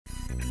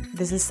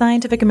This is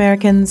Scientific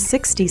American's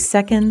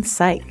 60-Second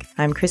Psych.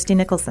 I'm Christy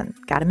Nicholson.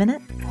 Got a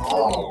minute?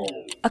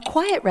 A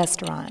quiet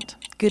restaurant,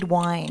 good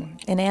wine,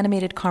 an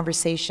animated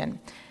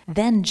conversation.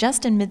 Then,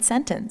 just in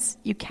mid-sentence,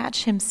 you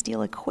catch him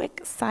steal a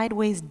quick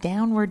sideways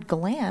downward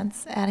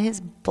glance at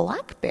his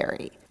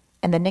BlackBerry.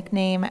 And the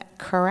nickname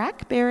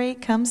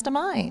Crackberry comes to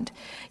mind.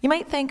 You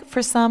might think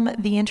for some,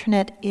 the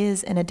internet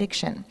is an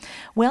addiction.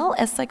 Well,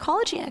 as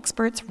psychology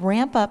experts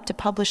ramp up to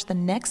publish the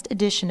next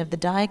edition of the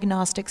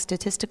Diagnostic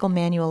Statistical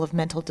Manual of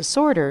Mental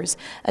Disorders,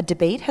 a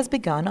debate has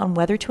begun on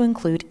whether to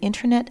include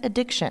internet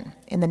addiction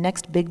in the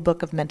next big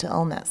book of mental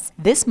illness.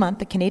 This month,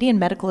 the Canadian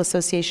Medical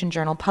Association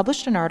Journal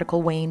published an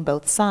article weighing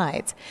both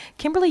sides.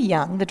 Kimberly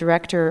Young, the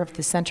director of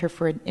the Center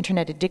for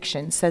Internet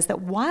Addiction, says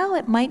that while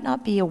it might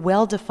not be a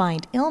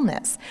well-defined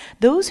illness,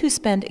 those who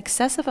spend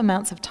excessive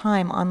amounts of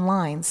time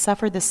online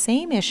suffer the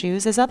same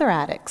issues as other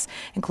addicts,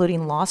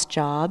 including lost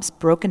jobs,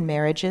 broken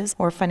marriages,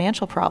 or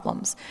financial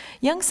problems.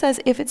 Young says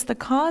if it's the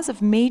cause of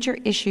major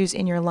issues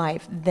in your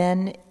life,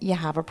 then you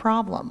have a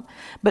problem.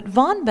 But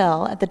Von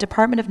Bell at the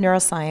Department of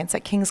Neuroscience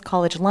at King's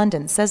College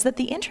London says that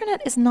the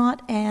internet is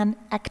not an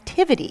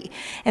activity,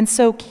 and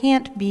so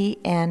can't be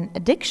an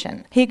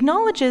addiction. He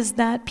acknowledges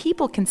that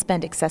people can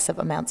spend excessive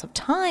amounts of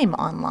time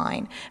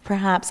online,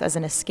 perhaps as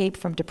an escape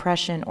from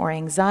depression or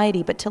anxiety,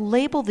 but to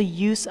label the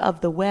use of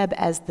the web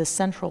as the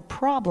central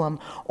problem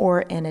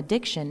or an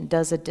addiction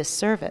does a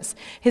disservice.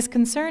 His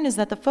concern is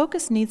that the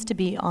focus needs to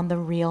be on the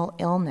real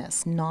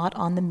illness, not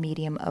on the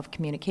medium of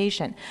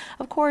communication.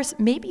 Of course,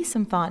 maybe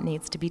some thought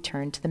needs to be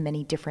turned to the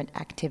many different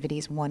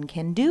activities one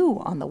can do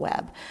on the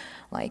web,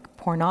 like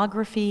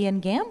pornography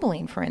and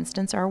gambling, for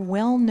instance, are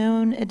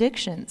well-known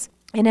addictions.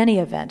 In any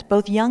event,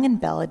 both Young and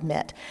Bell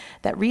admit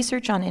that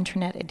research on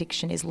internet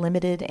addiction is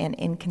limited and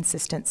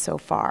inconsistent so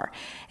far.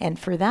 And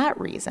for that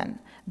reason,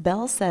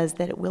 Bell says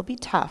that it will be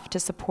tough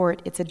to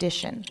support its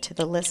addition to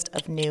the list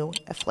of new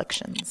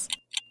afflictions.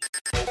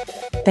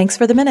 Thanks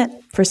for the minute.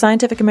 For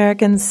Scientific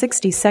American's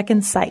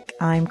 60-Second Psych,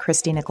 I'm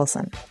Christy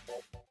Nicholson.